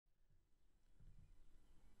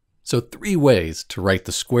So 3 ways to write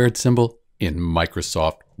the squared symbol in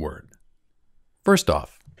Microsoft Word. First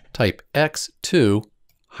off, type x2,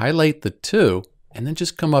 highlight the 2, and then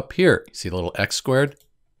just come up here. You see the little x squared?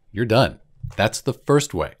 You're done. That's the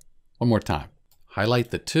first way. One more time. Highlight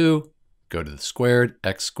the 2, go to the squared,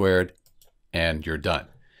 x squared, and you're done.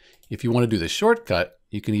 If you want to do the shortcut,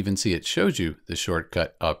 you can even see it shows you the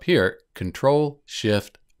shortcut up here,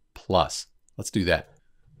 Control-Shift+. Let's do that.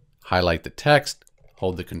 Highlight the text,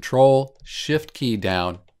 hold the Control-Shift key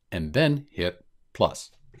down, and then hit plus.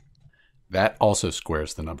 That also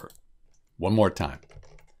squares the number. One more time.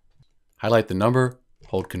 Highlight the number,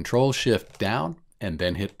 hold Control-Shift down, and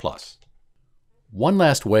then hit plus. One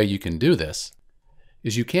last way you can do this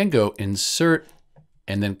is you can go Insert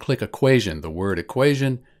and then click Equation, the word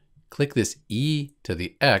equation. Click this E to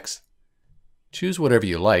the X, choose whatever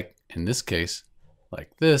you like, in this case, like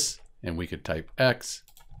this, and we could type X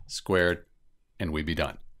squared, and we'd be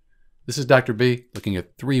done. This is Dr. B looking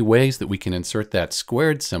at 3 ways that we can insert that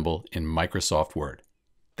squared symbol in Microsoft Word.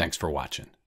 Thanks for watching.